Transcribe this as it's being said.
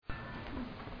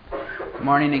Good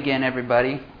morning again,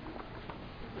 everybody.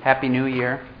 Happy New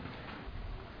Year.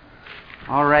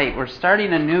 All right, we're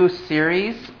starting a new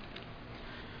series.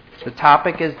 The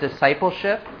topic is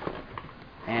discipleship,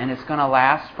 and it's going to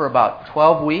last for about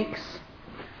 12 weeks.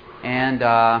 And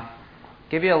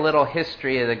give you a little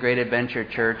history of the Great Adventure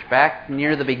Church. Back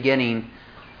near the beginning,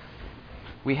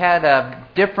 we had a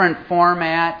different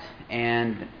format,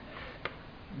 and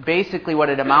basically what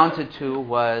it amounted to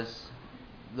was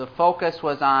the focus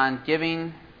was on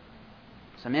giving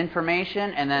some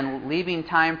information and then leaving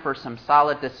time for some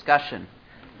solid discussion.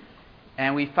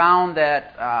 And we found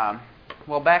that,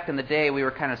 back in the day, we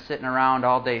were kind of sitting around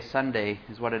all day Sunday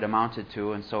is what it amounted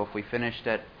to. And so if we finished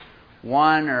at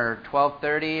 1 or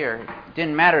 12:30, or it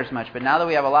didn't matter as much. But now that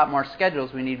we have a lot more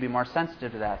schedules, we need to be more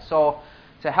sensitive to that. So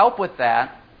to help with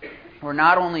that, we're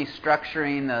not only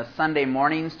structuring the Sunday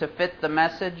mornings to fit the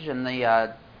message and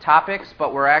the topics,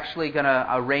 but we're actually going to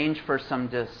arrange for some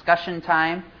discussion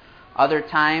time other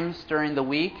times during the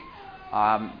week.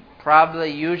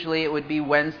 Usually it would be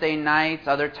Wednesday nights.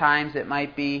 Other times it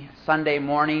might be Sunday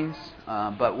mornings.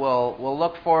 But we'll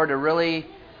look forward to really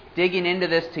digging into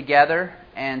this together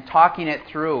and talking it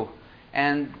through.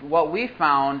 And what we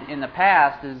found in the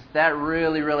past is that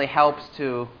really, really helps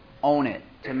to own it,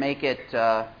 to make it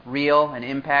real and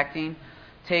impacting.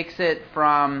 Takes it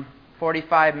from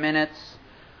 45 minutes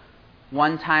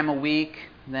one time a week,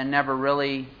 then never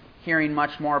really hearing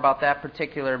much more about that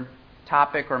particular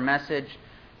topic or message.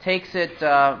 Takes it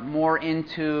more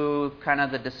into kind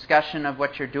of the discussion of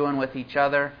what you're doing with each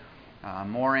other,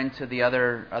 more into the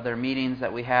other meetings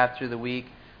that we have through the week.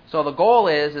 So the goal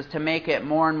is to make it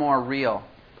more and more real.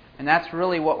 And that's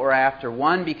really what we're after.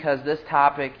 One, because this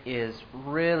topic is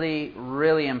really,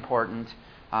 really important.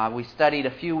 We studied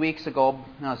a few weeks ago,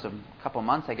 it's a couple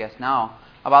months I guess now,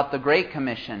 about the Great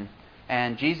Commission.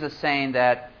 And Jesus saying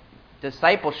that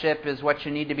discipleship is what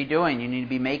you need to be doing. You need to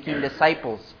be making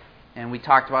disciples. And we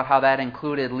talked about how that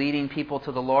included leading people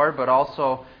to the Lord, but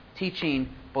also teaching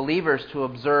believers to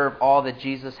observe all that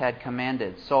Jesus had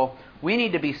commanded. So we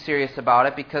need to be serious about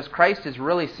it because Christ is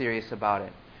really serious about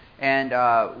it. And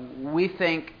we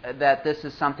think that this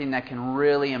is something that can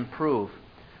really improve.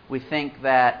 We think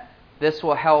that this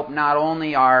will help not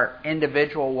only our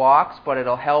individual walks, but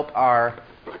it'll help our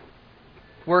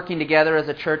working together as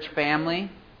a church family,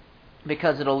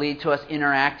 because it'll lead to us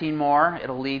interacting more.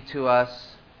 It'll lead to us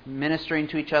ministering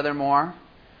to each other more.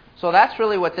 So that's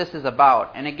really what this is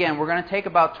about. And again, we're going to take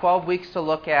about 12 weeks to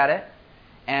look at it.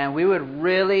 And we would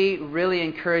really, really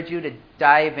encourage you to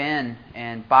dive in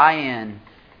and buy in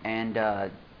and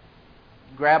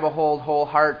grab a whole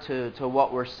heart to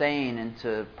what we're saying, and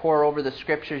to pour over the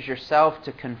Scriptures yourself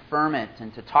to confirm it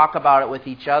and to talk about it with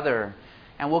each other.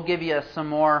 And we'll give you some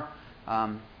more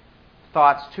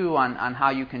thoughts too on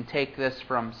how you can take this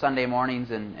from Sunday mornings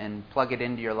and plug it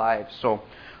into your lives. So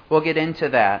we'll get into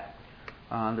that.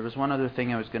 There was one other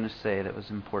thing I was going to say that was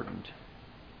important.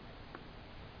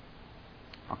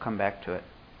 I'll come back to it.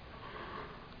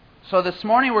 So this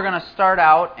morning we're going to start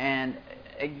out, and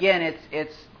again,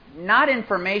 it's not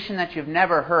information that you've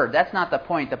never heard. That's not the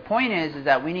point. The point is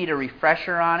that we need a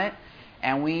refresher on it,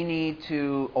 and we need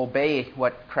to obey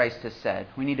what Christ has said.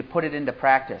 We need to put it into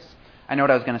practice. I know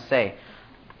what I was going to say.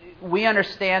 We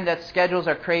understand that schedules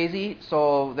are crazy,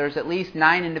 so there's at least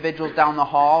 9 individuals down the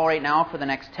hall right now for the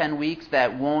next 10 weeks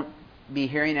that won't be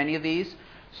hearing any of these.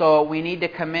 So we need to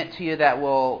commit to you that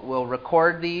we'll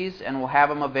record these and we'll have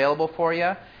them available for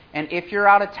you. And if you're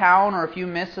out of town or if you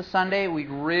miss a Sunday, we'd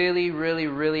really, really,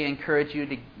 really encourage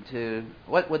you to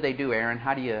what would they do, Aaron?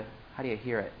 How do you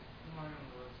hear it?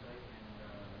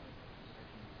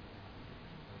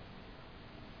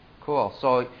 Cool.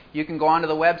 So you can go onto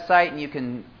the website and you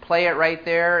can play it right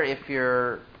there. If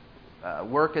your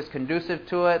work is conducive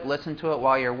to it, listen to it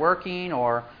while you're working.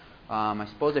 Or I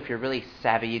suppose if you're really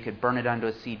savvy, you could burn it onto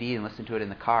a CD and listen to it in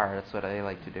the car. That's what I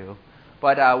like to do.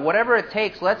 But whatever it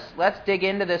takes, let's dig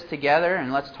into this together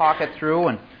and let's talk it through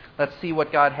and let's see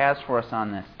what God has for us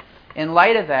on this. In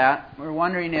light of that, we're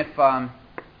wondering if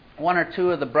one or two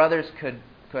of the brothers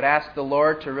could ask the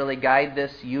Lord to really guide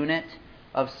this unit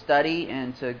of study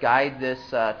and to guide this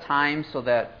time so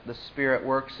that the Spirit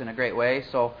works in a great way.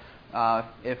 So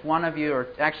if one of you, or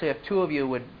actually if 2 of you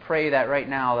would pray that right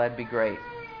now, that'd be great.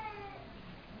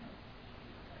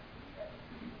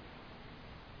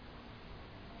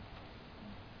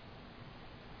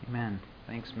 Amen.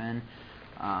 Thanks, men.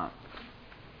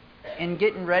 In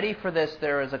getting ready for this,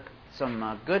 there is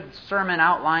some good sermon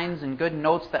outlines and good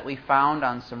notes that we found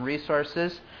on some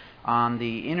resources on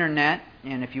the internet.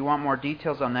 And if you want more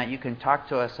details on that, you can talk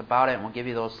to us about it, and we'll give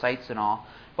you those sites and all.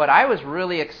 But I was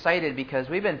really excited because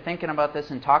we've been thinking about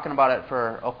this and talking about it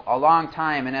for a long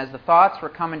time. And as the thoughts were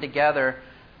coming together,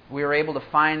 we were able to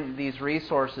find these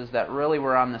resources that really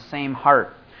were on the same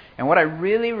heart. And what I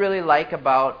really, really like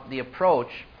about the approach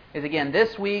is, again,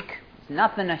 this week,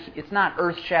 it's not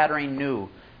earth-shattering new,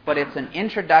 but it's an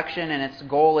introduction, and its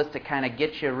goal is to kind of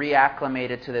get you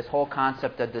reacclimated to this whole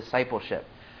concept of discipleship.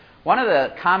 One of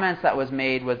the comments that was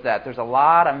made was that there's a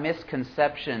lot of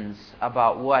misconceptions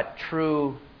about what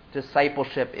true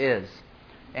discipleship is.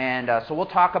 And so we'll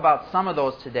talk about some of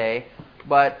those today.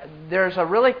 But there's a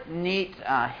really neat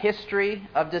history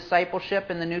of discipleship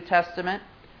in the New Testament.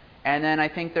 And then I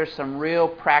think there's some real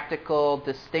practical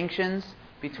distinctions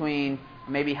between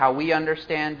maybe how we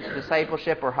understand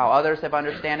discipleship or how others have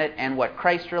understand it and what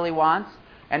Christ really wants.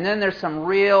 And then there's some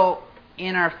real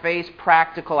in-our-face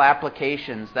practical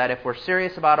applications that if we're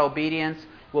serious about obedience,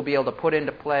 we'll be able to put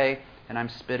into play. And I'm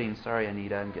spitting. Sorry,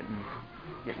 Anita. I'm getting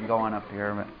going up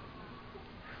here.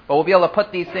 But we'll be able to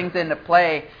put these things into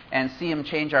play and see them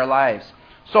change our lives.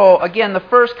 So again, the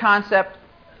first concept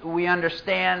we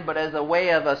understand, but as a way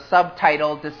of a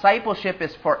subtitle, discipleship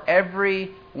is for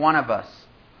every one of us.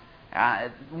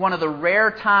 One of the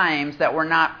rare times that we're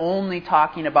not only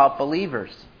talking about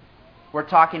believers. We're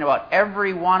talking about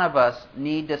every one of us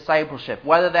need discipleship,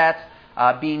 whether that's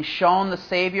being shown the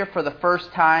Savior for the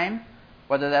first time,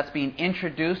 whether that's being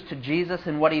introduced to Jesus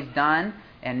and what He's done,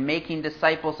 and making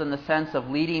disciples in the sense of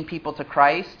leading people to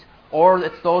Christ, or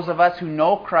it's those of us who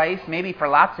know Christ, maybe for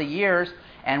lots of years,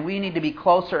 and we need to be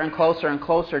closer and closer and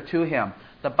closer to Him.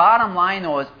 The bottom line,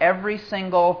 though, is every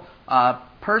single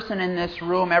person in this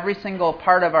room, every single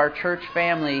part of our church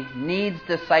family needs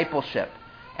discipleship.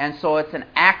 And so it's an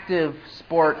active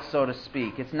sport, so to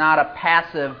speak. It's not a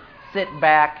passive sit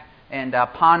back and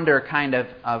ponder kind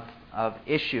of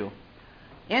issue.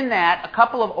 In that, a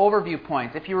couple of overview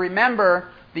points. If you remember,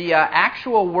 the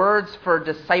actual words for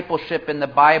discipleship in the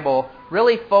Bible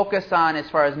really focus on, as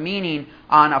far as meaning,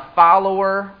 on a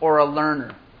follower or a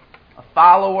learner. A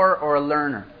follower or a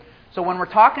learner. So when we're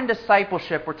talking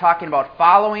discipleship, we're talking about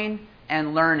following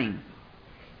and learning.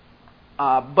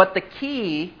 But the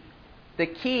key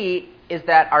is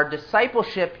that our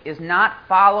discipleship is not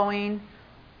following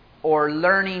or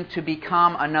learning to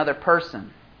become another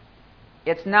person.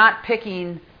 It's not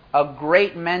picking a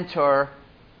great mentor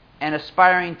and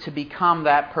aspiring to become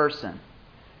that person.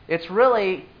 It's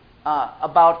really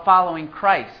about following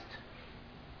Christ,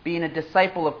 being a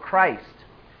disciple of Christ.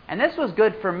 And this was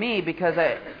good for me because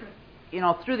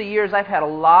through the years I've had a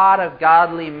lot of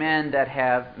godly men that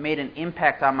have made an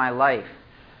impact on my life.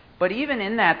 But even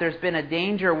in that, there's been a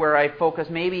danger where I focus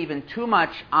maybe even too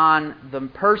much on the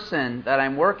person that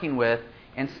I'm working with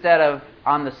instead of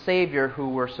on the Savior who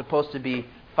we're supposed to be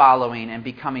following and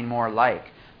becoming more like.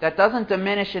 That doesn't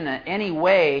diminish in any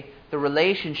way the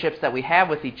relationships that we have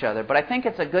with each other, but I think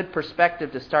it's a good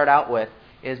perspective to start out with,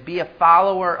 is be a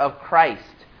follower of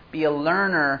Christ, be a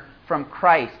learner from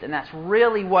Christ, and that's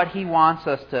really what He wants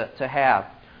us to have.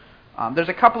 There's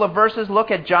a couple of verses. Look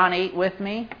at John 8 with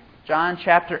me. John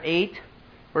chapter 8,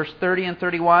 verse 30 and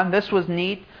 31. This was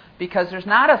neat because there's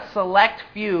not a select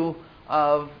few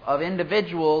of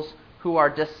individuals who are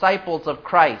disciples of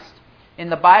Christ. In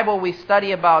the Bible, we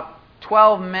study about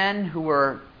 12 men who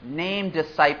were named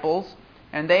disciples,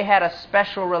 and they had a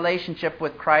special relationship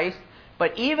with Christ.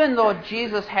 But even though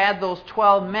Jesus had those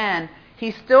 12 men,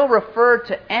 He still referred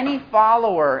to any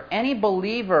follower, any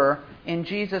believer in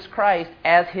Jesus Christ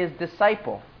as His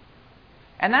disciple.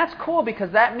 And that's cool because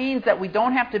that means that we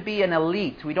don't have to be an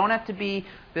elite. We don't have to be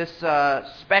this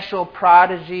special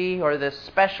prodigy or this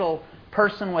special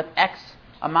person with X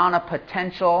amount of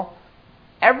potential.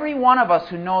 Every one of us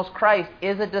who knows Christ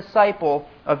is a disciple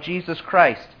of Jesus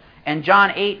Christ. And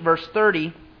John 8, verse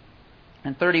 30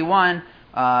 and 31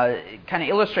 kind of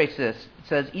illustrates this. It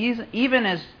says, even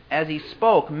as He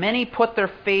spoke, many put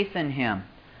their faith in Him.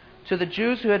 To the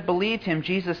Jews who had believed Him,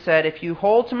 Jesus said, if you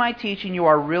hold to my teaching, you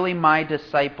are really my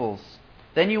disciples.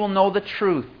 Then you will know the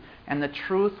truth, and the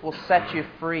truth will set you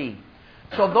free.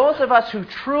 So those of us who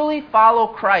truly follow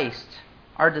Christ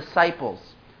are disciples.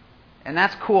 And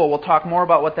that's cool. We'll talk more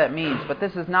about what that means. But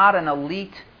this is not an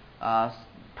elite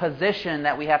position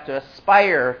that we have to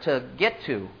aspire to get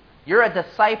to. You're a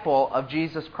disciple of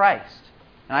Jesus Christ.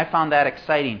 And I found that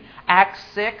exciting. Acts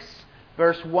 6,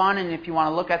 verse 1, and if you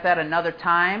want to look at that another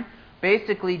time,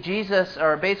 basically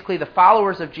the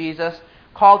followers of Jesus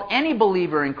called any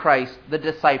believer in Christ the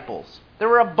disciples. There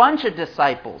were a bunch of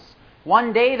disciples.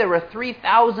 One day there were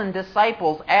 3,000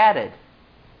 disciples added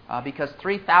because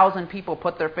 3,000 people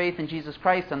put their faith in Jesus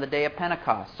Christ on the day of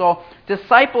Pentecost. So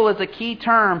disciple is a key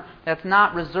term that's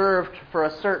not reserved for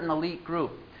a certain elite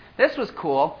group. This was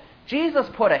cool. Jesus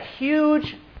put a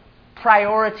huge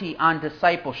priority on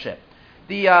discipleship.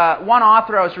 The one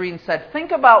author I was reading said,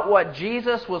 think about what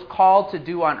Jesus was called to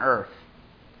do on earth.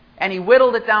 And he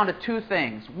whittled it down to two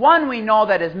things. One, we know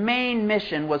that his main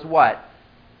mission was what?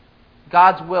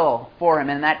 God's will for him.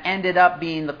 And that ended up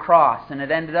being the cross. And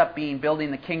it ended up being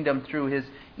building the kingdom through his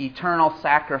eternal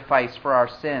sacrifice for our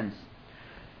sins.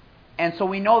 And so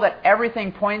we know that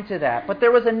everything pointed to that. But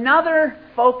there was another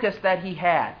focus that he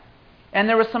had. And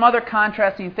there was some other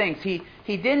contrasting things. He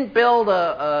didn't build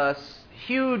a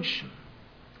huge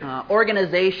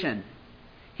organization.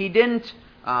 He didn't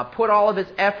put all of his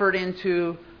effort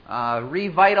into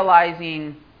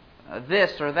revitalizing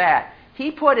this or that.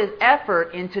 He put his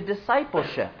effort into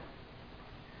discipleship.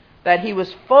 That he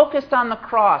was focused on the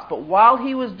cross, but while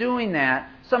he was doing that,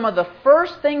 some of the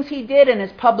first things he did in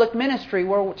his public ministry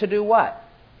were to do what?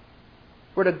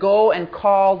 Were to go and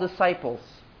call disciples.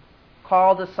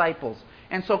 Call disciples.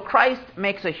 And so Christ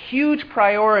makes a huge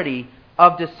priority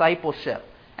of discipleship.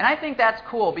 And I think that's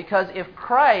cool, because if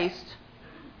Christ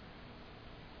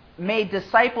made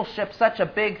discipleship such a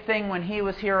big thing when he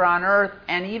was here on earth,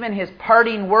 and even his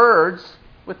parting words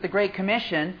with the Great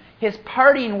Commission, his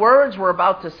parting words were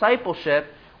about discipleship,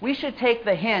 we should take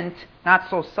the hint, not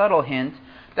so subtle hint,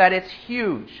 that it's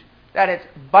huge, that it's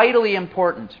vitally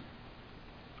important.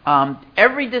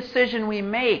 Every decision we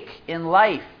make in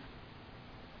life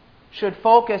should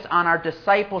focus on our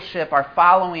discipleship, our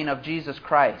following of Jesus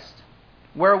Christ.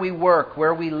 Where we work,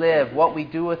 where we live, what we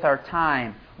do with our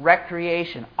time,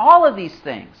 recreation, all of these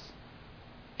things.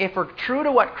 If we're true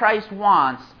to what Christ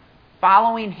wants,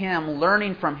 following Him,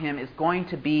 learning from Him is going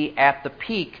to be at the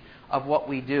peak of what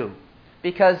we do.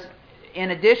 Because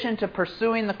in addition to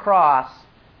pursuing the cross,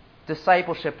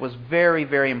 discipleship was very,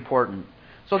 very important.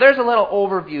 So there's a little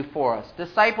overview for us.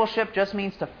 Discipleship just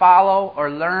means to follow or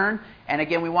learn. And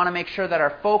again, we want to make sure that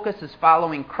our focus is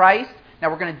following Christ. Now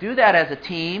we're going to do that as a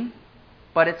team,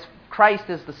 but Christ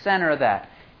is the center of that.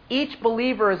 Each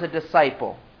believer is a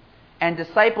disciple. And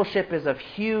discipleship is of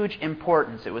huge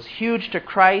importance. It was huge to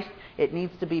Christ. It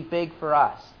needs to be big for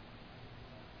us.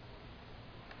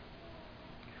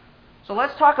 So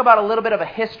let's talk about a little bit of a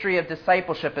history of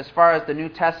discipleship as far as the New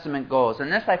Testament goes.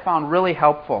 And this I found really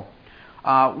helpful.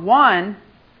 One,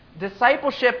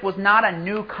 discipleship was not a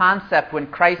new concept when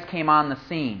Christ came on the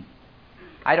scene.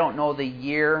 I don't know the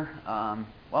year.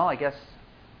 Well, I guess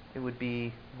it would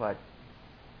be, what?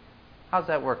 How's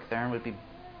that work, Theron? Would it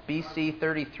be BC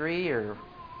 33 or?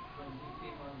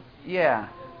 Yeah.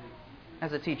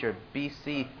 As a teacher,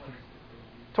 BC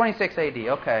 26 AD.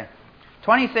 Okay.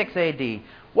 26 AD.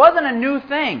 Wasn't a new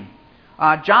thing.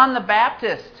 John the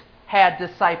Baptist had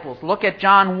disciples. Look at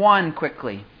John 1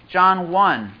 quickly. John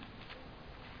 1.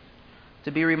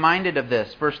 To be reminded of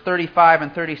this. Verse 35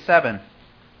 and 37.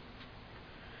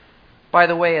 By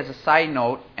the way, as a side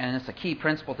note, and it's a key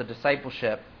principle to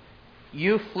discipleship,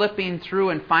 you flipping through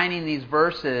and finding these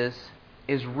verses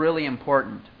is really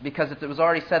important. Because it was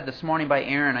already said this morning by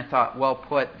Aaron, I thought, well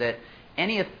put, that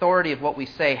any authority of what we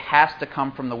say has to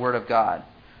come from the Word of God.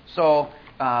 So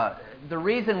the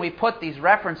reason we put these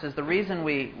references, the reason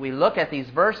we look at these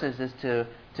verses is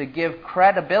to give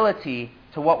credibility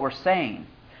to what we're saying.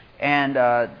 And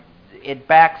it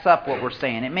backs up what we're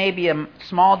saying. It may be a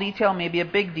small detail, maybe a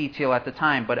big detail at the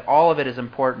time, but all of it is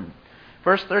important.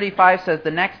 Verse 35 says,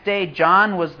 the next day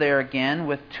John was there again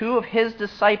with two of his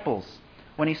disciples.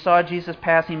 When he saw Jesus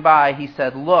passing by, he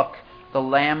said, "Look, the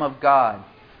Lamb of God."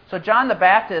 So John the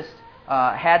Baptist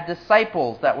had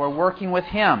disciples that were working with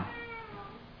him.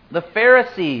 The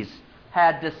Pharisees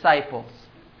had disciples.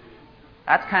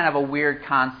 That's kind of a weird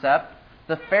concept.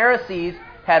 The Pharisees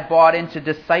had bought into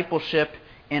discipleship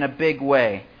in a big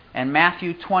way. And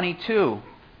Matthew 22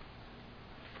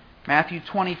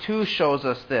 shows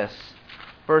us this.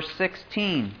 Verse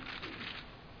 16.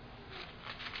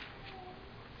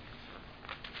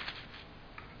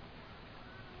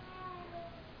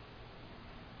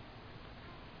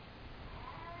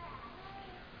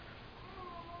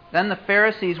 Then the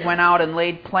Pharisees went out and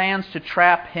laid plans to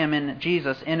trap him in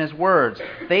Jesus in his words.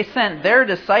 They sent their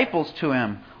disciples to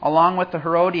him, along with the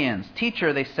Herodians.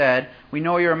 "Teacher," they said, "we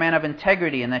know you're a man of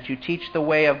integrity and that you teach the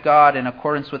way of God in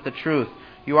accordance with the truth.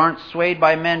 You aren't swayed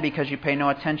by men because you pay no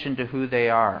attention to who they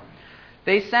are."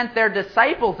 They sent their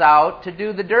disciples out to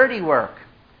do the dirty work.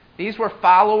 These were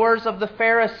followers of the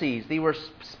Pharisees. These were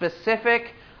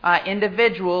specific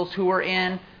individuals who were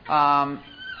in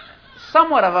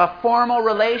somewhat of a formal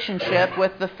relationship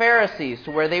with the Pharisees,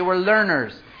 where they were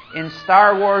learners. In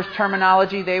Star Wars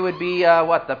terminology, they would be,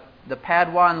 the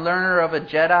Padawan learner of a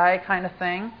Jedi kind of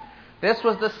thing. This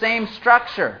was the same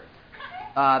structure.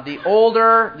 the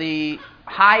older, the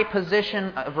high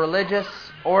position of religious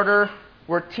order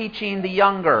were teaching the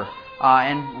younger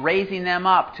and raising them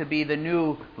up to be the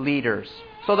new leaders.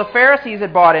 So the Pharisees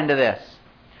had bought into this.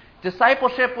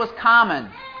 Discipleship was common.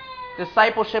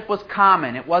 Discipleship was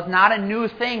common. It was not a new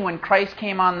thing when Christ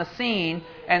came on the scene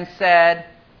and said,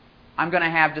 I'm going to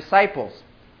have disciples.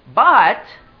 But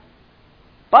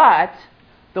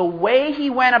the way he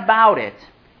went about it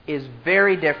is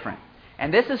very different.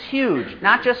 And this is huge,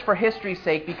 not just for history's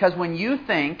sake, because when you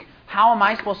think, how am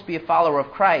I supposed to be a follower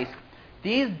of Christ,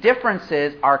 these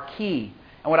differences are key.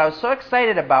 And what I was so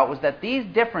excited about was that these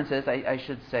differences, I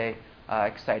should say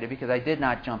excited because I did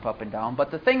not jump up and down,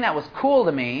 but the thing that was cool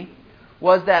to me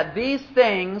was that these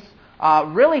things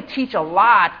really teach a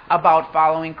lot about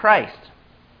following Christ.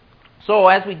 So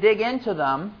as we dig into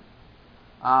them,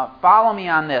 follow me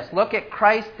on this. Look at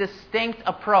Christ's distinct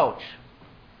approach.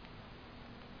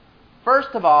 First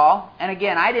of all, and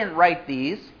again, I didn't write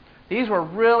these. These were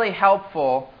really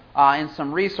helpful in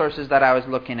some resources that I was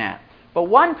looking at. But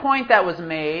one point that was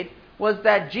made was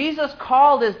that Jesus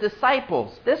called his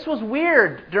disciples. This was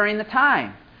weird during the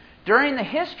time. During the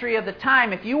history of the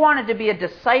time, if you wanted to be a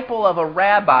disciple of a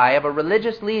rabbi, of a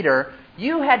religious leader,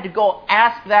 you had to go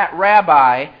ask that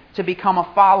rabbi to become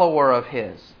a follower of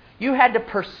his. You had to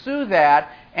pursue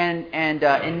that and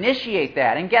initiate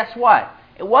that. And guess what?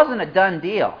 It wasn't a done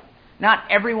deal. Not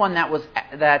everyone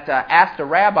that asked a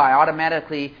rabbi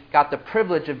automatically got the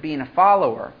privilege of being a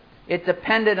follower. It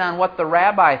depended on what the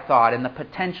rabbi thought and the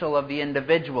potential of the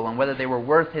individual and whether they were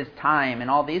worth his time and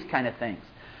all these kind of things.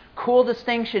 Cool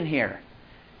distinction here.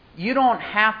 You don't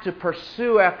have to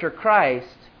pursue after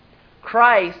Christ.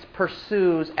 Christ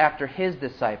pursues after his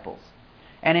disciples.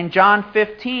 And in John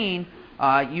 15,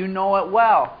 you know it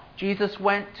well. Jesus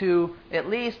went to at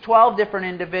least 12 different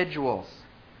individuals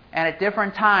and at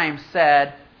different times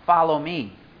said, "Follow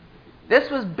me."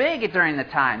 This was big during the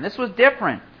time. This was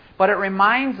different. But it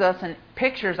reminds us and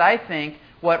pictures, I think,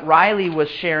 what Riley was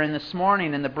sharing this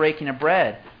morning in the breaking of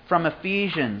bread from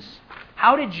Ephesians.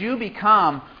 How did you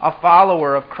become a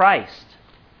follower of Christ?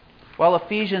 Well,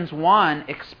 Ephesians 1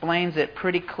 explains it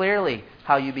pretty clearly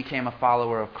how you became a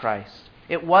follower of Christ.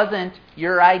 It wasn't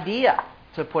your idea,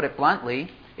 to put it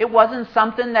bluntly. It wasn't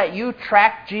something that you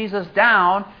tracked Jesus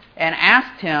down and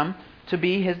asked him to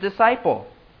be his disciple.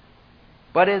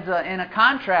 But in a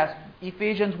contrast,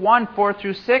 Ephesians 1, 4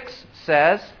 through 6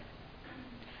 says,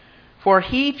 "For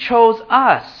he chose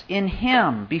us in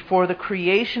him before the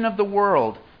creation of the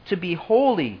world to be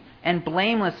holy and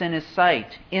blameless in his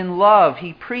sight. In love,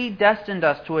 he predestined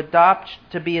us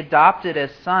to be adopted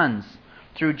as sons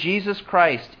through Jesus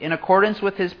Christ in accordance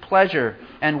with his pleasure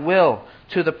and will,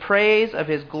 to the praise of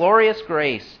his glorious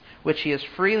grace, which he has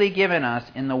freely given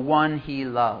us in the one he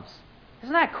loves."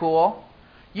 Isn't that cool?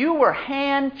 You were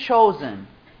hand-chosen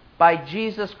by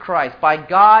Jesus Christ, by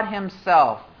God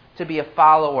himself, to be a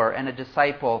follower and a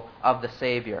disciple of the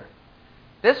Savior.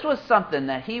 This was something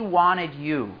that he wanted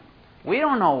you. We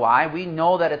don't know why. We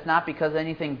know that it's not because of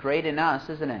anything great in us,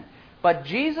 isn't it? But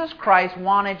Jesus Christ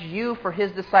wanted you for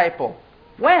his disciple.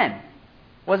 When?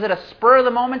 Was it a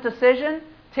spur-of-the-moment decision?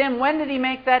 Tim, when did he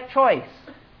make that choice?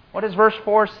 What does verse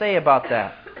 4 say about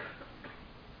that?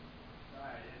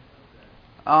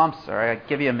 Oh, I'm sorry. I'll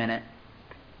give you a minute.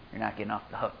 You're not getting off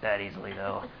the hook that easily,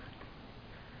 though.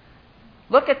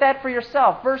 Look at that for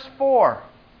yourself. Verse 4.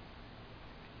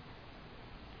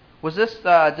 Was this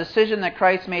a decision that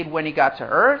Christ made when he got to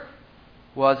earth?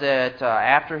 Was it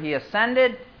after he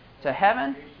ascended to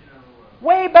heaven?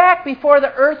 Way back before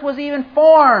the earth was even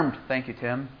formed. Thank you,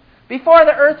 Tim. Before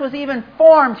the earth was even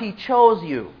formed, he chose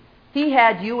you. He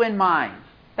had you in mind.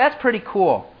 That's pretty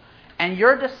cool. And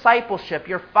your discipleship,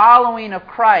 your following of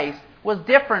Christ, was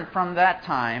different from that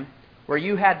time where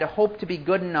you had to hope to be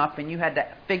good enough and you had to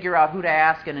figure out who to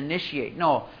ask and initiate.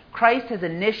 No, Christ has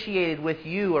initiated with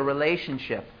you a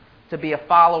relationship to be a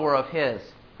follower of his.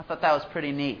 I thought that was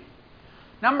pretty neat.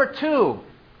 Number 2,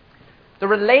 the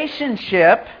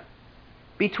relationship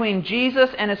between Jesus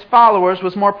and his followers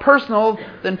was more personal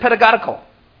than pedagogical.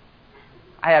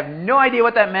 I have no idea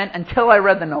what that meant until I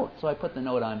read the note, so I put the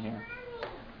note on here.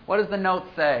 What does the note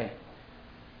say?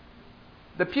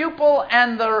 The pupil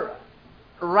and the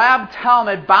Rab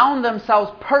Talmud bound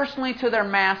themselves personally to their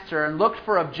master and looked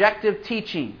for objective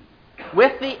teaching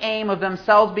with the aim of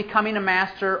themselves becoming a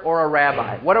master or a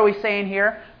rabbi. What are we saying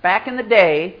here? Back in the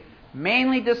day,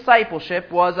 mainly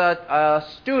discipleship was a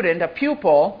student, a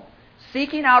pupil,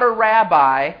 seeking out a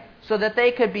rabbi so that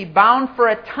they could be bound for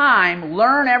a time,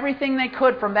 learn everything they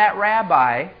could from that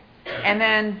rabbi, and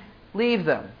then leave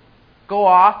them. Go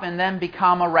off and then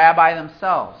become a rabbi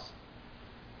themselves.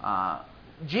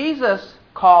 Jesus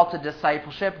call to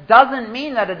discipleship doesn't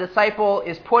mean that a disciple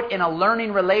is put in a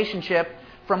learning relationship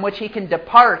from which he can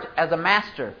depart as a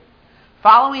master.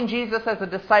 Following Jesus as a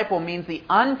disciple means the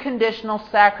unconditional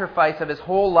sacrifice of his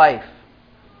whole life,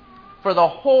 for the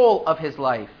whole of his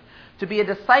life. To be a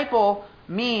disciple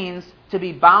means to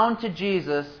be bound to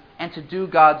Jesus and to do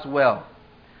God's will.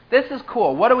 This is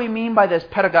cool. What do we mean by this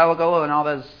pedagogical and all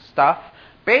this stuff?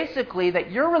 Basically,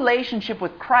 that your relationship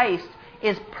with Christ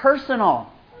is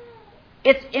personal.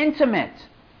 It's intimate.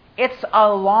 It's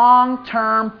a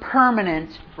long-term,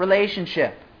 permanent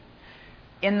relationship.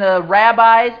 In the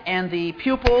rabbis and the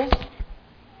pupils,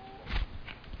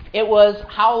 it was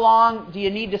how long do you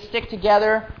need to stick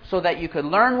together so that you could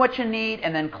learn what you need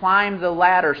and then climb the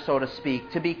ladder, so to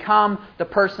speak, to become the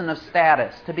person of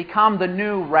status, to become the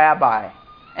new rabbi.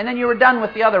 And then you were done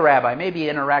with the other rabbi. Maybe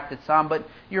you interacted some, but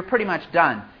you're pretty much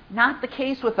done. Not the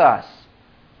case with us.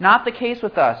 Not the case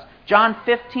with us. John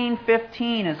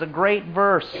 15:15 is a great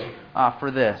verse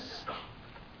for this.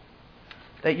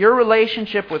 That your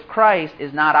relationship with Christ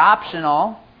is not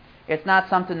optional. It's not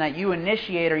something that you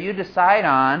initiate or you decide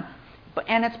on,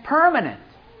 and it's permanent.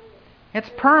 It's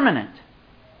permanent.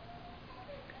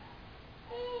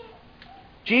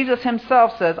 Jesus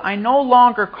himself says, I no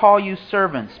longer call you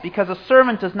servants, because a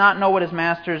servant does not know what his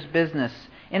master's business.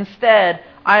 Instead,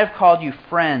 I have called you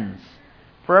friends.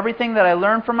 For everything that I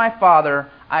learned from my Father,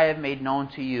 I have made known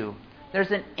to you.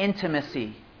 There's an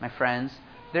intimacy, my friends.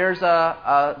 There's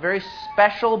a very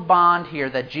special bond here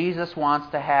that Jesus wants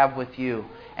to have with you.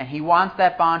 And he wants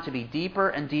that bond to be deeper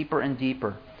and deeper and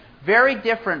deeper. Very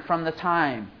different from the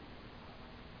time.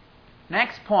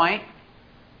 Next point.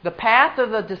 The path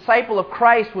of the disciple of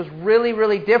Christ was really,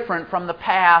 really different from the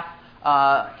path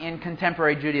in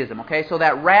contemporary Judaism. Okay, so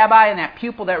that rabbi and that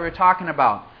pupil that we were talking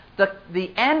about,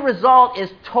 the end result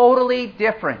is totally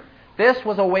different. This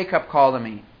was a wake-up call to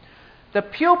me. The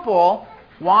pupil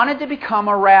wanted to become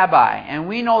a rabbi, and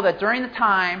we know that during the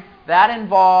time that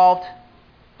involved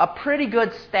a pretty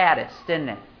good status, didn't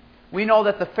it? We know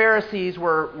that the Pharisees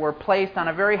were placed on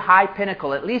a very high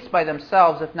pinnacle, at least by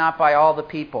themselves, if not by all the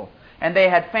people. And they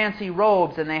had fancy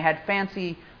robes, and they had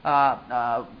fancy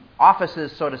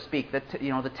offices, so to speak,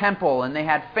 the temple, and they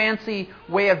had fancy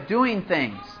way of doing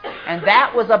things. And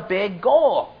that was a big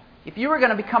goal. If you were going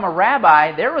to become a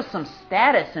rabbi, there was some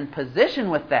status and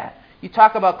position with that. You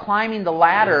talk about climbing the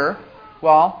ladder.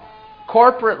 Well,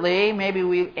 corporately, maybe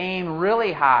we aim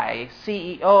really high.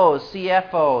 CEOs,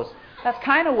 CFOs. That's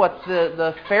kind of what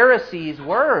the Pharisees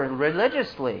were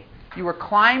religiously. You were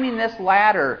climbing this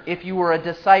ladder if you were a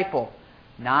disciple.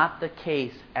 Not the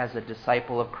case as a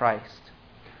disciple of Christ.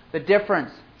 The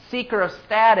difference, seeker of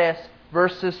status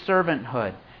versus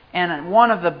servanthood. And one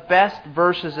of the best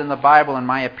verses in the Bible, in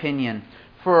my opinion,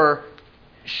 for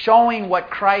showing what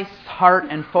Christ's heart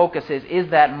and focus is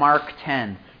that Mark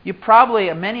 10.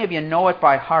 Many of you know it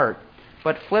by heart,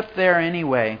 but flip there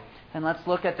anyway, and let's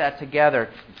look at that together.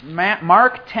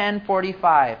 Mark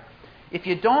 10:45. If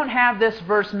you don't have this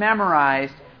verse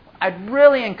memorized, I'd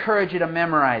really encourage you to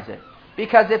memorize it.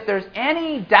 Because if there's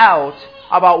any doubt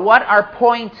about what our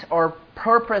point or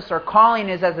purpose or calling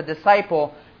is as a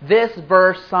disciple, this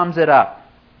verse sums it up.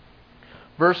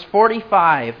 Verse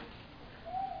 45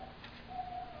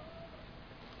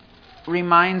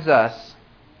 reminds us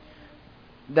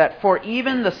that for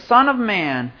even the Son of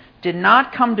Man did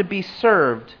not come to be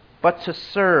served, but to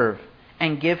serve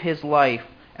and give his life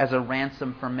as a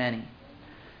ransom for many.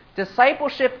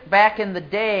 Discipleship back in the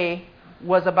day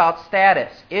was about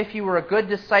status. If you were a good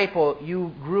disciple,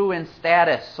 you grew in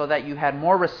status so that you had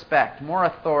more respect, more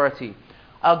authority.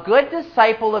 A good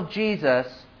disciple of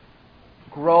Jesus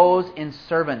grows in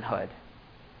servanthood.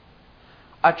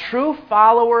 A true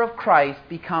follower of Christ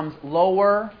becomes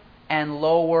lower and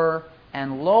lower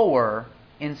and lower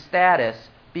in status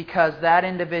because that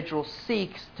individual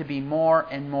seeks to be more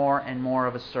and more and more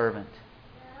of a servant.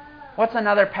 What's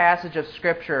another passage of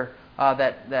Scripture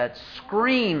that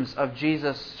screams of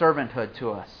Jesus' servanthood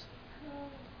to us?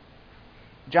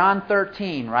 John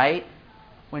 13, right?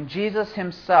 When Jesus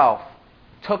himself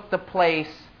took the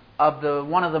place of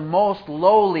one of the most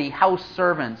lowly house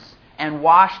servants and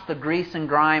washed the grease and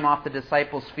grime off the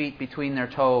disciples' feet between their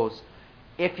toes.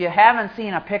 If you haven't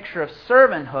seen a picture of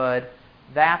servanthood,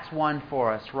 that's one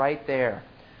for us right there.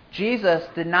 Jesus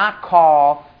did not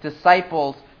call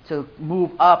disciples to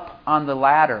move up on the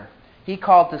ladder. He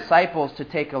called disciples to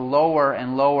take a lower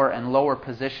and lower and lower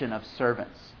position of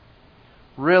servants.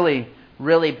 Really,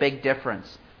 really big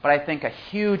difference. But I think a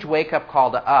huge wake-up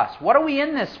call to us. What are we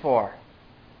in this for?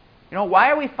 Why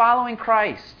are we following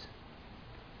Christ?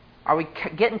 Are we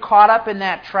getting caught up in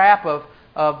that trap of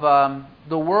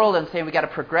the world and saying we got to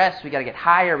progress, we got to get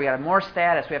higher, we got to have more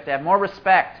status, we have to have more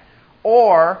respect?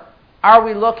 Or are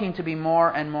we looking to be more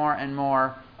and more and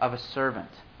more of a servant?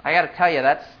 I got to tell you,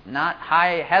 that's not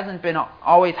high. It hasn't been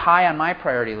always high on my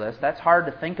priority list. That's hard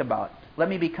to think about. Let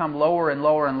me become lower and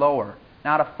lower and lower.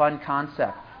 Not a fun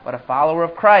concept, but a follower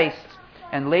of Christ.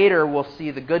 And later we'll see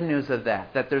the good news of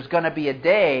that. That there's going to be a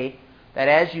day that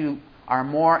as you are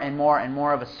more and more and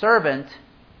more of a servant,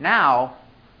 now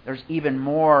there's even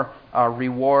more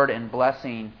reward and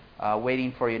blessing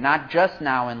waiting for you. Not just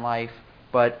now in life,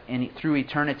 but through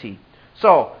eternity.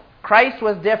 So, Christ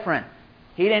was different.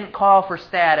 He didn't call for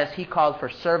status, He called for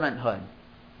servanthood.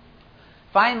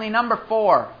 Finally, number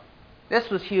 4. This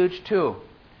was huge too.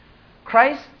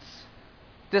 Christ's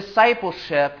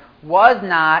discipleship was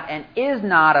not and is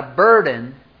not a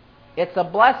burden, it's a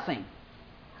blessing.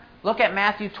 Look at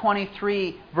Matthew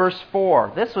 23, verse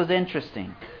 4. This was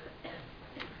interesting.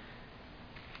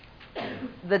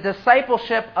 The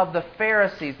discipleship of the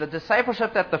Pharisees, the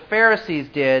discipleship that the Pharisees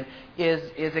did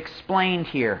is explained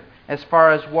here as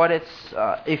far as what its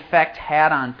effect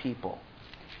had on people.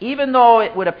 Even though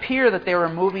it would appear that they were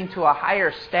moving to a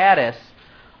higher status,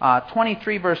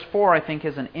 23 verse 4 I think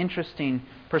is an interesting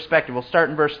perspective. We'll start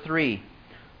in verse 2.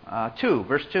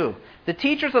 The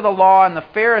teachers of the law and the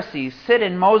Pharisees sit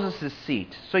in Moses'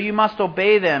 seat, so you must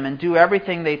obey them and do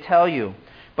everything they tell you.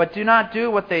 But do not do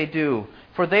what they do,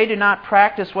 for they do not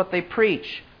practice what they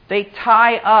preach. They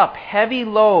tie up heavy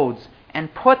loads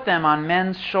and put them on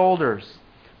men's shoulders,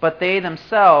 but they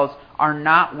themselves are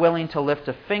not willing to lift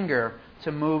a finger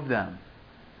to move them.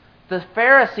 The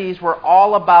Pharisees were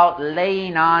all about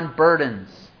laying on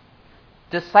burdens.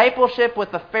 Discipleship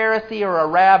with a Pharisee or a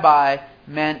rabbi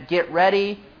meant get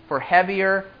ready for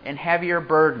heavier and heavier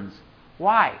burdens.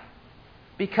 Why?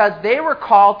 Because they were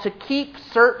called to keep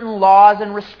certain laws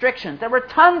and restrictions. There were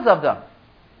tons of them.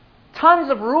 Tons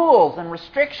of rules and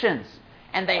restrictions.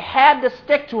 And they had to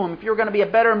stick to them. If you were going to be a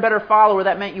better and better follower,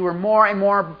 that meant you were more and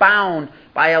more bound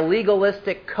by a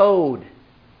legalistic code.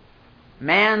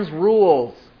 Man's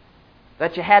rules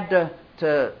that you had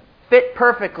to fit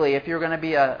perfectly if you were going to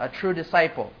be a true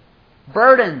disciple.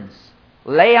 Burdens.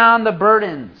 Lay on the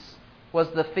burdens was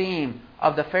the theme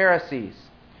of the Pharisees.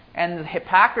 And the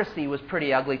hypocrisy was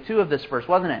pretty ugly too of this verse,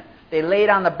 wasn't it? They laid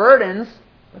on the burdens,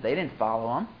 but they didn't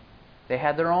follow them. They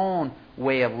had their own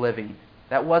way of living.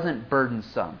 That wasn't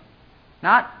burdensome.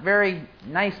 Not very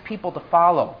nice people to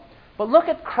follow. But look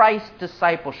at Christ's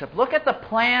discipleship. Look at the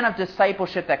plan of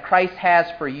discipleship that Christ has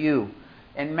for you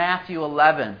in Matthew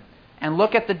 11. And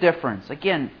look at the difference.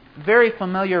 Again, very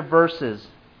familiar verses,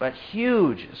 but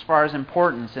huge as far as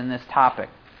importance in this topic.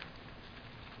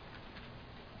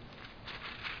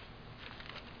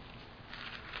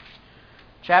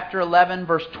 Chapter 11,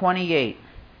 verse 28.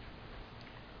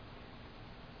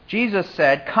 Jesus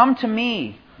said, "Come to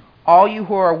me, all you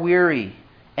who are weary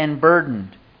and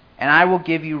burdened, and I will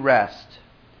give you rest.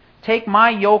 Take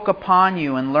my yoke upon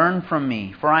you and learn from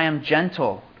me, for I am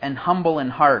gentle and humble in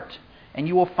heart, and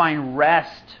you will find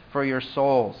rest for your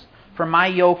souls. For my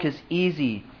yoke is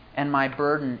easy and my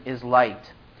burden is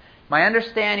light." My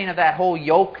understanding of that whole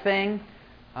yoke thing,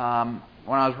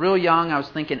 when I was real young, I was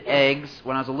thinking eggs.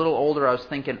 When I was a little older, I was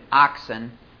thinking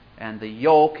oxen and the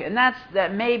yoke. And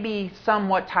that may be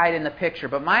somewhat tied in the picture.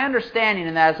 But my understanding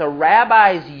in that is a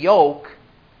rabbi's yoke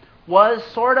was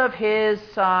sort of his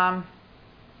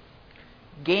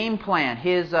game plan,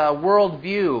 his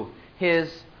worldview,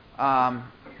 his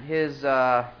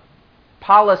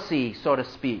policy, so to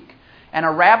speak. And a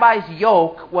rabbi's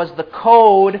yoke was the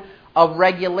code of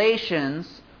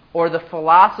regulations or the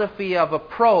philosophy of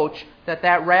approach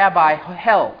that rabbi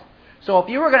held. So if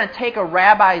you were going to take a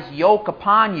rabbi's yoke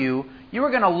upon you, you were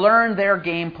going to learn their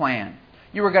game plan.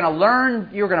 You were going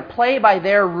to play by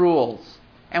their rules.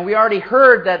 And we already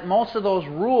heard that most of those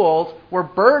rules were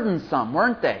burdensome,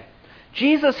 weren't they?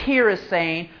 Jesus here is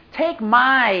saying, take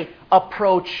my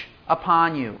approach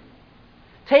upon you.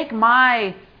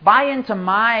 Buy into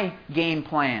my game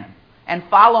plan and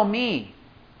follow me.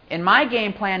 And my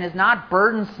game plan is not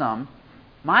burdensome.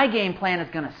 My game plan is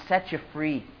going to set you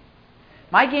free.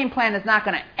 My game plan is not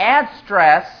going to add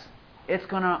stress. It's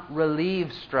going to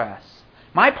relieve stress.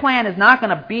 My plan is not going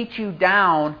to beat you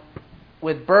down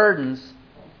with burdens.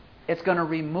 It's going to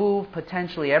remove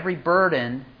potentially every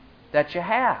burden that you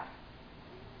have.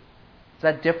 Does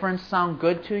that difference sound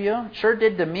good to you? It sure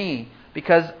did to me,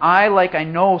 because I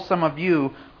know some of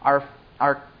you, are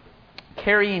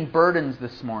carrying burdens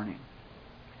this morning.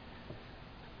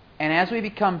 And as we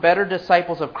become better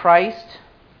disciples of Christ,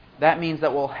 that means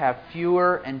that we'll have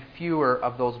fewer and fewer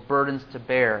of those burdens to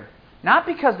bear. Not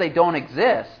because they don't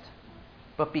exist,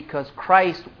 but because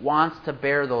Christ wants to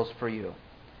bear those for you.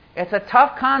 It's a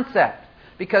tough concept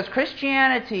because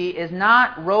Christianity is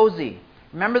not rosy.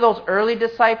 Remember those early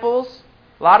disciples?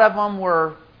 A lot of them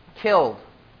were killed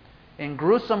in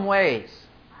gruesome ways.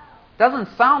 Doesn't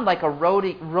sound like a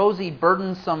rosy,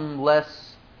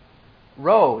 burdensome-less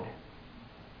road.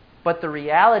 But the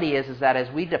reality is that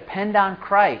as we depend on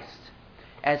Christ,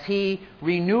 as He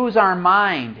renews our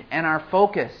mind and our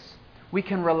focus, we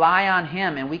can rely on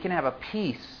Him and we can have a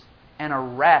peace and a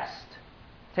rest.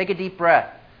 Take a deep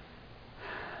breath.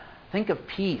 Think of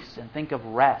peace and think of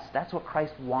rest. That's what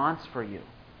Christ wants for you.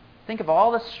 Think of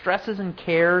all the stresses and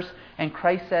cares, and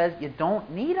Christ says you don't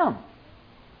need them.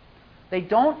 They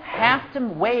don't have to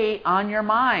weigh on your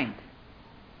mind.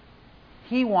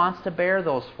 He wants to bear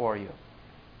those for you.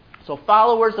 So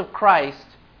followers of Christ,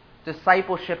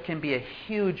 discipleship can be a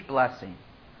huge blessing.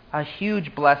 A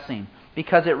huge blessing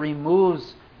because it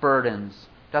removes burdens,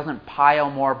 doesn't pile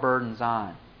more burdens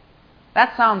on.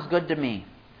 That sounds good to me.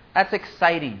 That's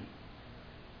exciting.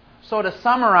 So to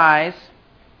summarize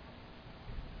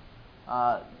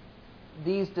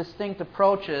these distinct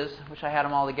approaches, which I had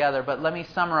them all together, but let me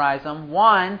summarize them.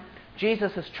 1,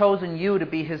 Jesus has chosen you to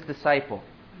be His disciple.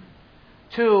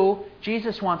 2,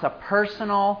 Jesus wants a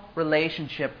personal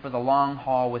relationship for the long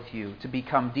haul with you, to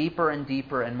become deeper and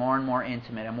deeper and more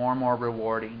intimate and more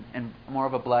rewarding and more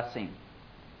of a blessing.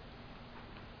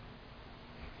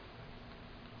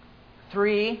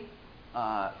 3,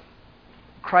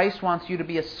 Christ wants you to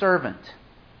be a servant.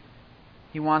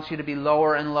 He wants you to be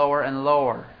lower and lower and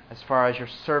lower as far as your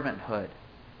servanthood.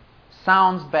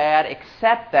 Sounds bad,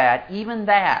 except that, even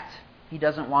that, He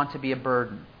doesn't want to be a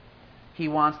burden. He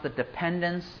wants the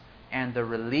dependence and the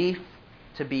relief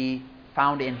to be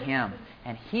found in Him.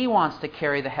 And He wants to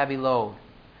carry the heavy load.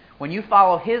 When you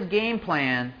follow His game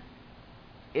plan,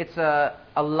 it's a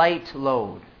light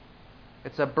load.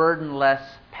 It's a burdenless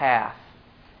path.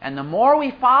 And the more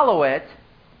we follow it,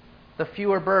 the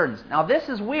fewer burdens. Now this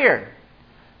is weird,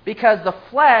 because the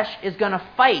flesh is going to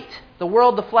fight. The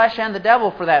world, the flesh, and the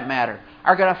devil, for that matter,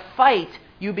 are going to fight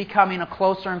you becoming a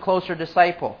closer and closer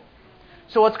disciple.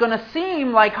 So it's going to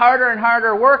seem like harder and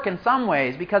harder work in some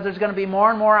ways because there's going to be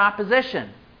more and more opposition.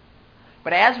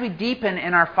 But as we deepen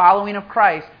in our following of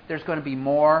Christ, there's going to be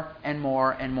more and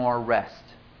more rest.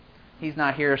 He's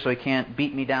not here, so he can't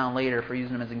beat me down later for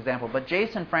using him as an example. But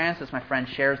Jason Francis, my friend,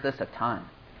 shares this a ton.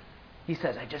 He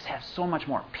says, I just have so much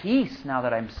more peace now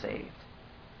that I'm saved.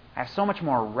 I have so much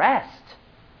more rest.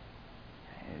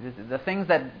 The things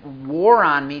that wore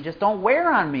on me just don't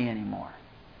wear on me anymore.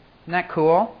 Isn't that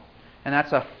cool? And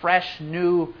that's a fresh,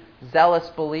 new, zealous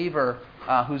believer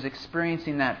who's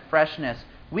experiencing that freshness.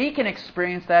 We can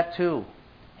experience that too.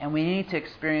 And we need to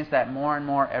experience that more and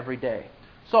more every day.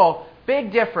 So,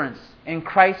 big difference in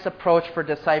Christ's approach for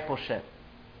discipleship.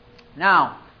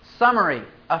 Now, summary.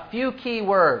 A few key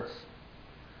words.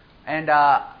 And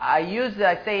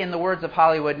I say in the words of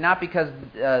Hollywood, not because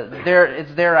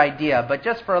it's their idea, but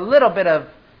just for a little bit of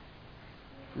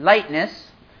lightness.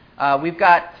 We've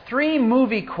got 3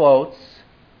 movie quotes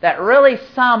that really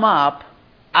sum up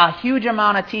a huge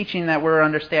amount of teaching that we're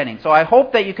understanding. So I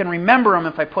hope that you can remember them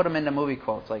if I put them into movie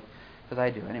quotes, because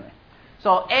I do anyway.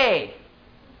 So A,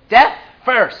 death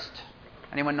first.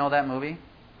 Anyone know that movie?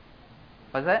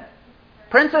 What's that?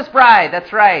 Princess Bride.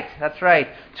 That's right.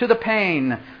 To the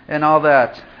pain and all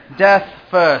that. Death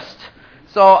first.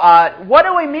 So what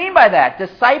do we mean by that?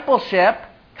 Discipleship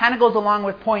kind of goes along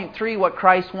with point 3, what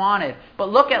Christ wanted. But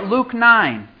look at Luke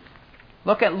 9.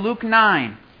 Look at Luke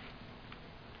 9.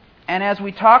 And as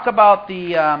we talk about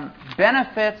the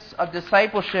benefits of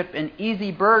discipleship and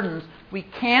easy burdens, we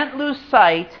can't lose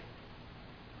sight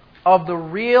of the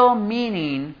real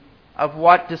meaning of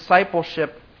what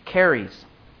discipleship carries.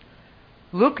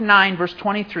 Luke 9, verse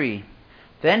 23.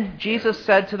 Then Jesus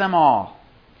said to them all,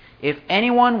 if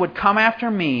anyone would come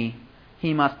after me,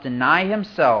 he must deny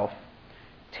himself,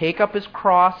 take up his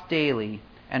cross daily,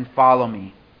 and follow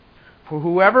me. For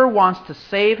whoever wants to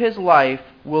save his life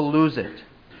will lose it.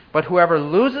 But whoever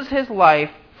loses his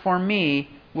life for me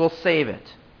will save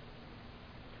it.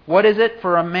 What is it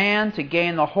for a man to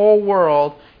gain the whole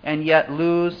world and yet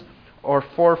lose or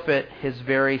forfeit his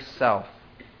very self?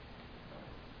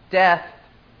 Death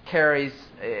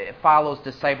follows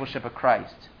discipleship of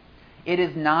Christ. It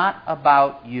is not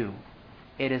about you.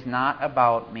 It is not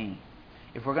about me.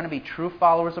 If we're going to be true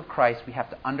followers of Christ, we have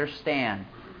to understand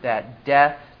that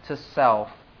death to self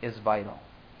is vital.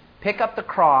 Pick up the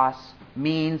cross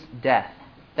means death.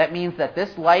 That means that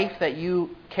this life that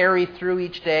you carry through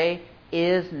each day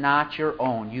is not your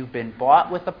own. You've been bought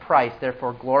with a price,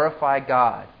 therefore glorify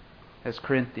God. As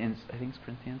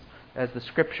the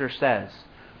Scripture says.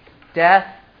 Death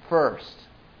first.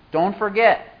 Don't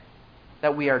forget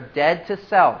that we are dead to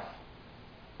self,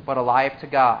 but alive to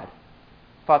God.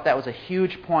 I thought that was a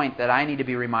huge point that I need to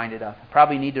be reminded of. I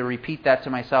probably need to repeat that to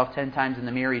myself 10 times in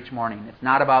the mirror each morning. It's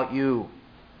not about you.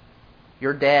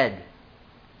 You're dead.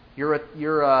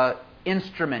 You're a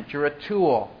instrument. You're a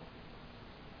tool.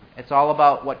 It's all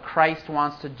about what Christ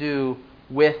wants to do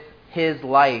with His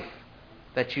life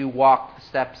that you walk the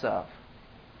steps of.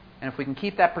 And if we can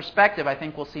keep that perspective, I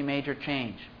think we'll see major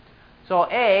change. So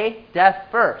A, death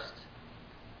first.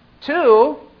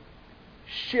 2,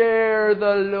 share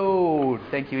the load.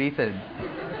 Thank you, Ethan.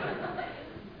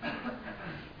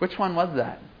 Which one was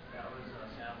that? That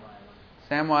was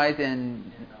Samwise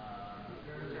and...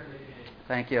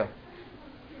 Thank you.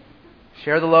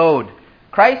 Share the load.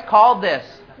 Christ called this.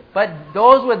 But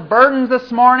those with burdens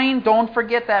this morning, don't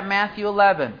forget that Matthew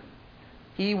 11.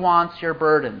 He wants your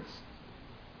burdens.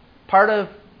 Part of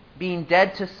being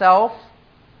dead to self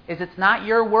is it's not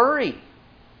your worry.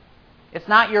 It's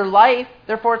not your life,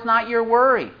 therefore it's not your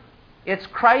worry. It's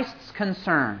Christ's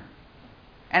concern.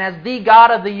 And as the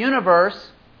God of the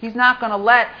universe, He's not going to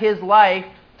let His life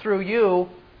through you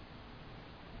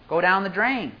go down the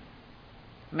drain.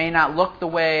 It may not look the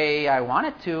way I want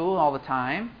it to all the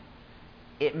time.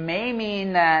 It may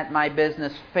mean that my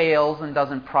business fails and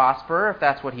doesn't prosper, if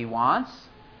that's what He wants.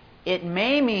 It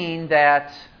may mean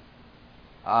that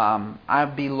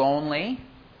I'll be lonely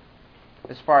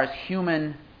as far as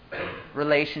human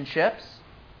relationships.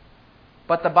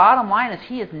 But the bottom line is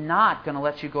He is not going to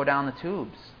let you go down the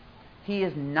tubes. He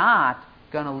is not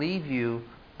going to leave you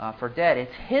for dead.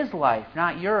 It's His life,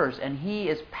 not yours. And He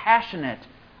is passionate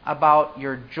about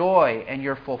your joy and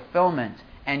your fulfillment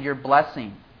and your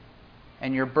blessing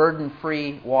and your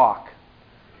burden-free walk.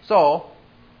 So,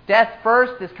 death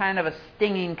first is kind of a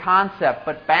stinging concept,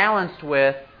 but balanced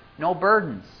with no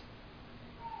burdens.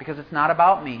 Because it's not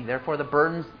about me. Therefore, the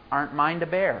burdens aren't mine to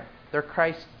bear. They're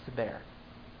Christ's to bear.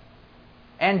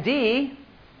 And D,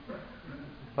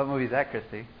 what movie is that,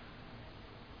 Christy?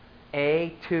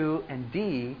 A, 2, and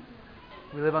D,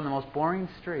 we live on the most boring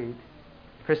street.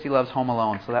 Christy loves Home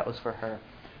Alone, so that was for her.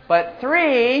 But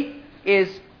 3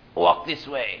 is walk this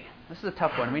way. This is a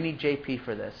tough one. We need JP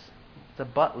for this. It's a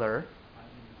butler.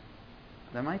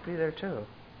 That might be there too.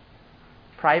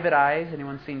 Private Eyes.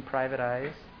 Anyone seen Private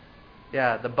Eyes?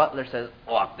 Yeah, the butler says,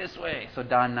 walk this way. So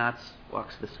Don Knotts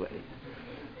walks this way.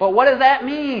 But what does that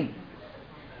mean?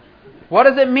 What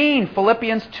does it mean?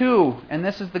 Philippians 2. And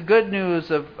this is the good news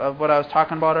of what I was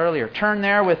talking about earlier. Turn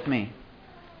there with me.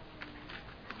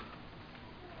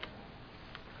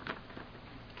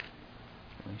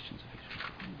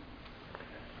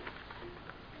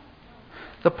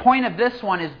 The point of this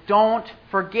one is don't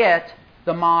forget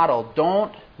the model.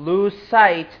 Don't lose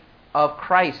sight of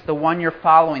Christ, the one you're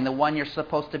following, the one you're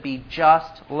supposed to be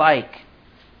just like.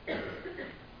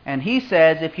 And he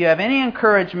says, if you have any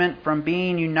encouragement from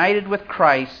being united with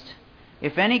Christ,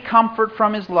 if any comfort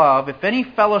from His love, if any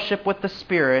fellowship with the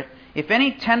Spirit, if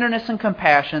any tenderness and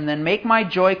compassion, then make my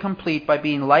joy complete by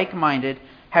being like-minded,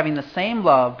 having the same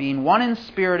love, being one in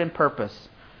spirit and purpose.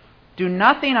 Do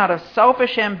nothing out of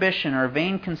selfish ambition or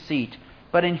vain conceit,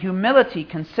 but in humility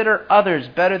consider others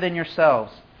better than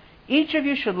yourselves. Each of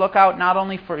you should look out not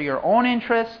only for your own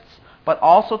interests, but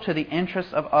also to the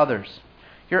interests of others.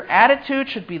 Your attitude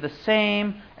should be the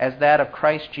same as that of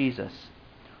Christ Jesus,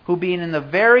 who being in the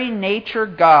very nature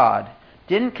God,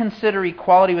 didn't consider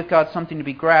equality with God something to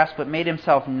be grasped, but made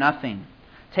Himself nothing,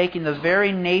 taking the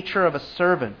very nature of a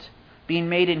servant, being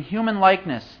made in human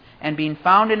likeness, and being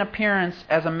found in appearance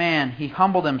as a man, He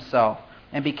humbled Himself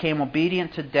and became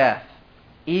obedient to death,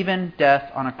 even death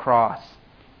on a cross.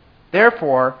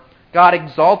 Therefore, God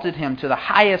exalted Him to the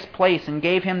highest place and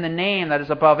gave Him the name that is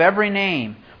above every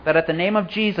name, that at the name of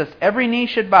Jesus every knee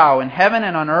should bow in heaven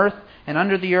and on earth and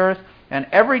under the earth, and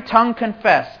every tongue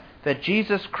confess that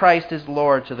Jesus Christ is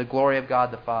Lord, to the glory of God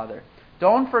the Father.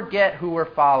 Don't forget who we're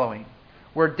following.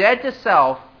 We're dead to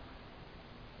self.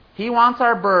 He wants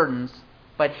our burdens,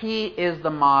 but He is the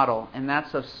model, and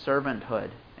that's of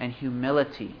servanthood and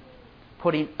humility,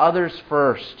 putting others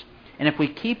first. And if we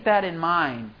keep that in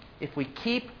mind, if we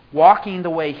keep walking the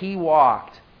way He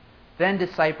walked, then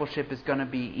discipleship is going to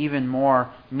be even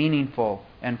more meaningful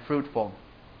and fruitful.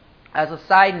 As a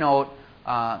side note,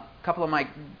 a couple of my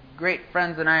great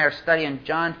friends and I are studying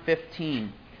John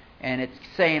 15, and it's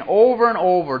saying over and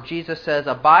over, Jesus says,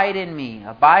 abide in me,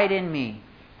 abide in me.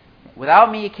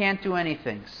 Without me you can't do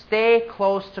anything. Stay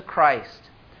close to Christ.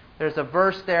 There's a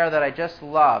verse there that I just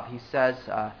love. He says,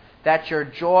 that your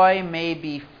joy may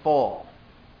be full.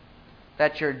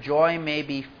 That your joy may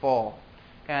be full.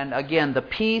 And again, the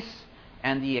peace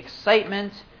and the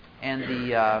excitement and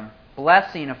the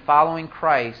blessing of following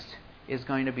Christ is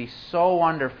going to be so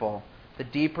wonderful, the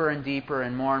deeper and deeper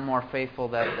and more faithful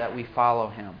that we follow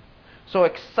Him. So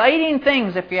exciting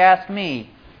things, if you ask me.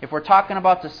 If we're talking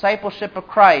about discipleship of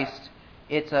Christ,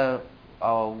 it's a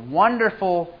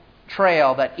wonderful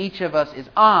trail that each of us is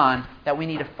on that we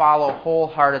need to follow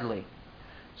wholeheartedly.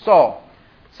 So,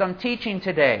 some teaching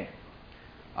today.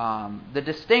 The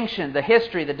distinction, the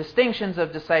history, the distinctions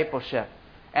of discipleship.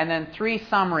 And then 3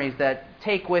 summaries that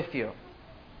take with you.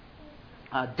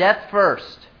 Death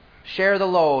first, share the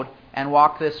load, and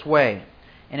walk this way.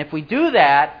 And if we do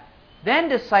that, then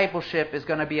discipleship is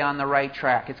going to be on the right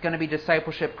track. It's going to be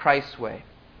discipleship Christ's way.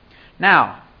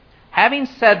 Now, having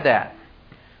said that,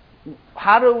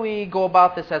 how do we go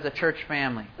about this as a church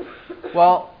family?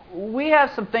 Well, we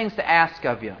have some things to ask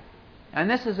of you. And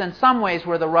this is in some ways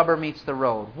where the rubber meets the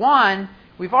road. One,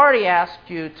 we've already asked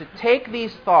you to take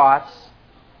these thoughts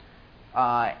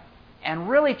and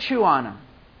really chew on them.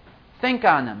 Think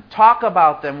on them. Talk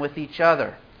about them with each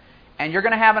other. And you're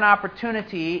going to have an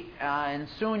opportunity, and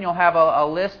soon you'll have a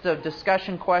list of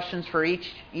discussion questions for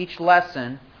each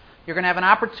lesson. You're going to have an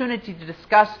opportunity to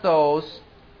discuss those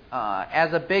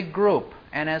as a big group,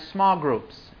 and as small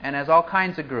groups, and as all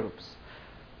kinds of groups.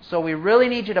 So we really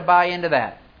need you to buy into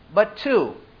that. But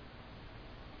 2,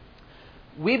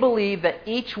 we believe that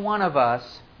each one of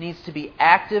us needs to be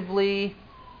actively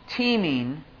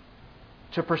teaming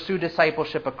to pursue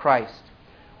discipleship of Christ.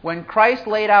 When Christ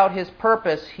laid out His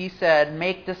purpose, He said,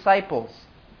 make disciples,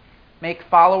 make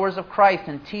followers of Christ,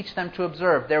 and teach them to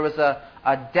observe. There was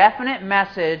a definite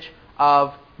message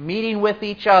of meeting with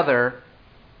each other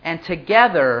and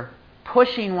together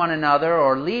pushing one another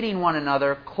or leading one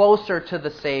another closer to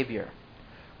the Savior.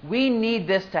 We need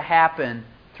this to happen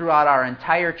throughout our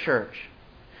entire church.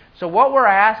 So what we're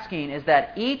asking is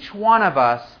that each one of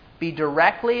us be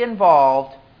directly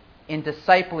involved in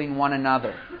discipling one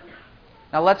another.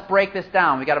 Now let's break this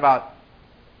down. We've got about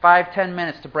 5-10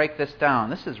 minutes to break this down.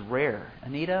 This is rare.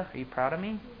 Anita, are you proud of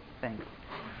me? Thanks.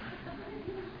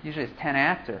 Usually it's 10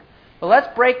 after. But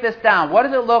let's break this down. What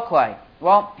does it look like?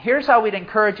 Well, here's how we'd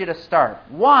encourage you to start.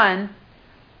 1,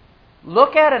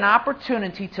 look at an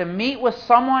opportunity to meet with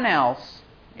someone else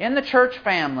in the church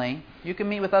family. You can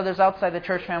meet with others outside the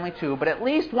church family too, but at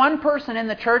least one person in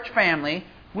the church family.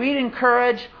 We'd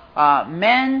encourage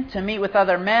men to meet with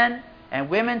other men and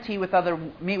women to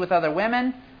meet with other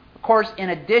women. Of course, in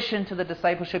addition to the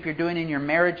discipleship you're doing in your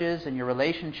marriages and your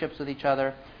relationships with each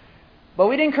other. But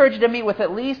we'd encourage you to meet with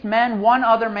at least one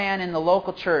other man in the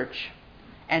local church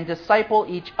and disciple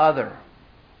each other.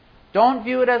 Don't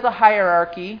view it as a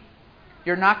hierarchy.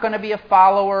 You're not going to be a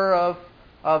follower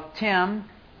of Tim.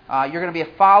 You're going to be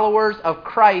followers of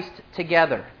Christ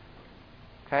together.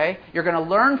 Okay? You're going to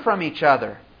learn from each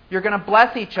other. You're going to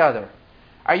bless each other.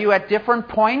 Are you at different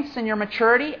points in your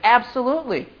maturity?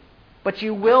 Absolutely. But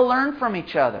you will learn from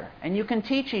each other, and you can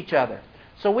teach each other.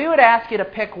 So we would ask you to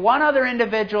pick one other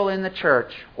individual in the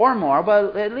church, or more,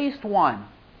 but at least one,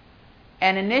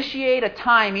 and initiate a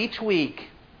time each week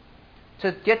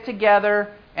to get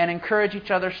together and encourage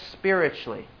each other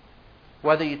spiritually.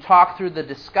 Whether you talk through the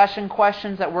discussion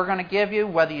questions that we're going to give you,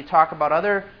 whether you talk about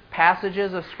other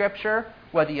passages of Scripture,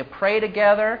 whether you pray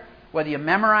together, whether you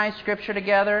memorize Scripture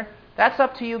together, that's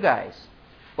up to you guys.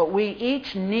 But we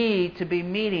each need to be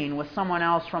meeting with someone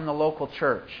else from the local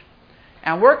church.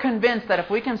 And we're convinced that if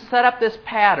we can set up this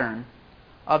pattern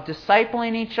of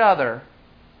discipling each other,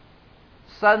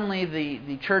 suddenly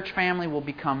the church family will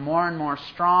become more and more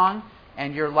strong,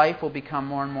 and your life will become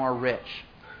more and more rich.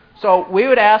 So we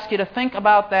would ask you to think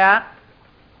about that.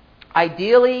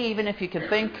 Ideally, even if you could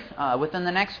think within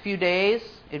the next few days,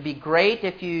 it'd be great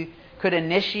if you could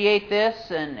initiate this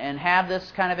and have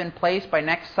this kind of in place by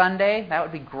next Sunday. That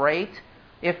would be great.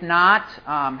 If not,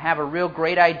 have a real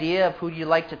great idea of who you'd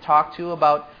like to talk to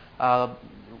about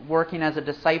working as a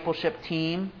discipleship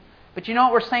team. But you know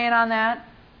what we're saying on that?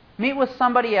 Meet with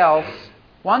somebody else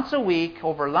once a week,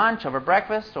 over lunch, over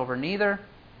breakfast, over neither,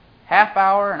 half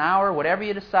hour, an hour, whatever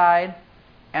you decide,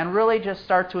 and really just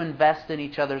start to invest in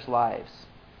each other's lives.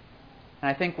 And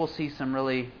I think we'll see some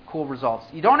really cool results.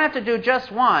 You don't have to do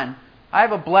just one. I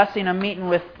have a blessing of meeting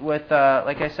with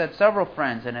like I said, several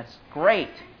friends, and it's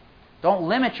great. Don't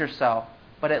limit yourself,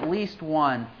 but at least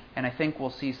one, and I think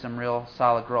we'll see some real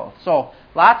solid growth. So,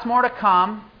 lots more to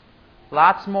come,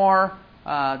 lots more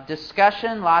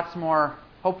discussion, lots more,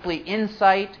 hopefully,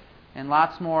 insight, and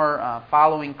lots more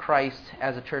following Christ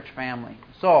as a church family.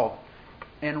 So,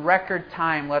 in record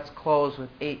time, let's close with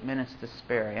 8 minutes to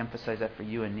spare. I emphasize that for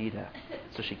you, Anita,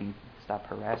 so she can stop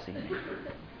harassing me.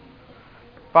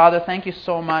 Father, thank you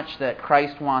so much that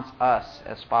Christ wants us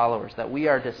as followers, that we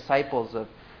are disciples of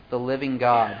the living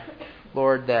God.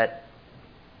 Lord, that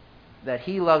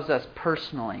He loves us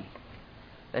personally,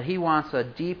 that He wants a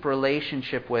deep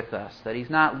relationship with us, that He's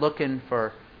not looking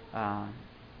for a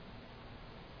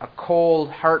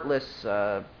cold, heartless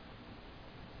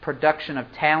production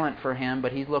of talent for Him,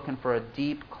 but He's looking for a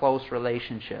deep, close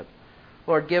relationship.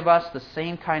 Lord, give us the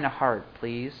same kind of heart,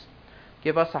 please.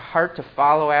 Give us a heart to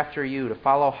follow after You, to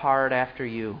follow hard after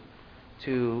You,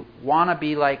 to want to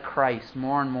be like Christ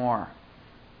more and more,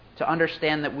 to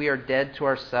understand that we are dead to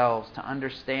ourselves, to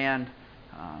understand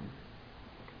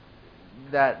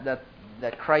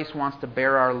that Christ wants to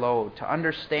bear our load, to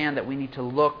understand that we need to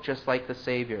look just like the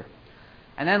Savior.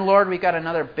 And then, Lord, we've got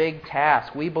another big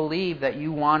task. We believe that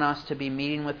You want us to be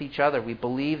meeting with each other. We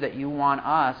believe that You want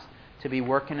us to be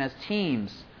working as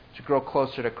teams to grow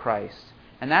closer to Christ.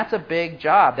 And that's a big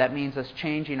job. That means us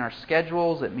changing our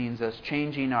schedules. It means us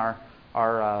changing our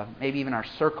maybe even our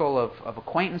circle of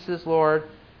acquaintances, Lord.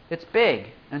 It's big.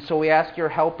 And so we ask Your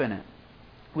help in it.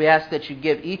 We ask that You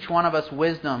give each one of us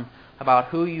wisdom about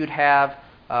who You'd have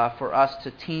for us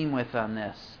to team with on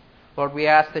this. Lord, we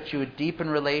ask that You would deepen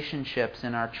relationships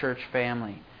in our church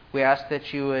family. We ask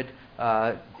that You would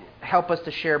help us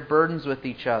to share burdens with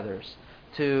each other,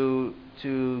 to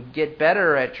get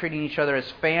better at treating each other as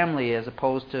family as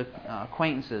opposed to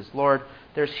acquaintances. Lord,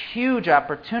 there's huge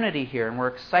opportunity here, and we're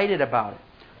excited about it.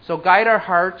 So guide our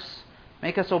hearts,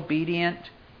 make us obedient,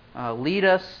 lead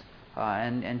us,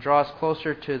 and draw us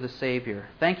closer to the Savior.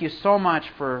 Thank You so much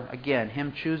for, again,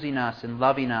 Him choosing us and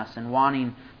loving us and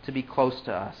wanting to be close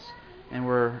to us. And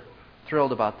we're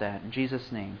thrilled about that. In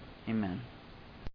Jesus' name, amen.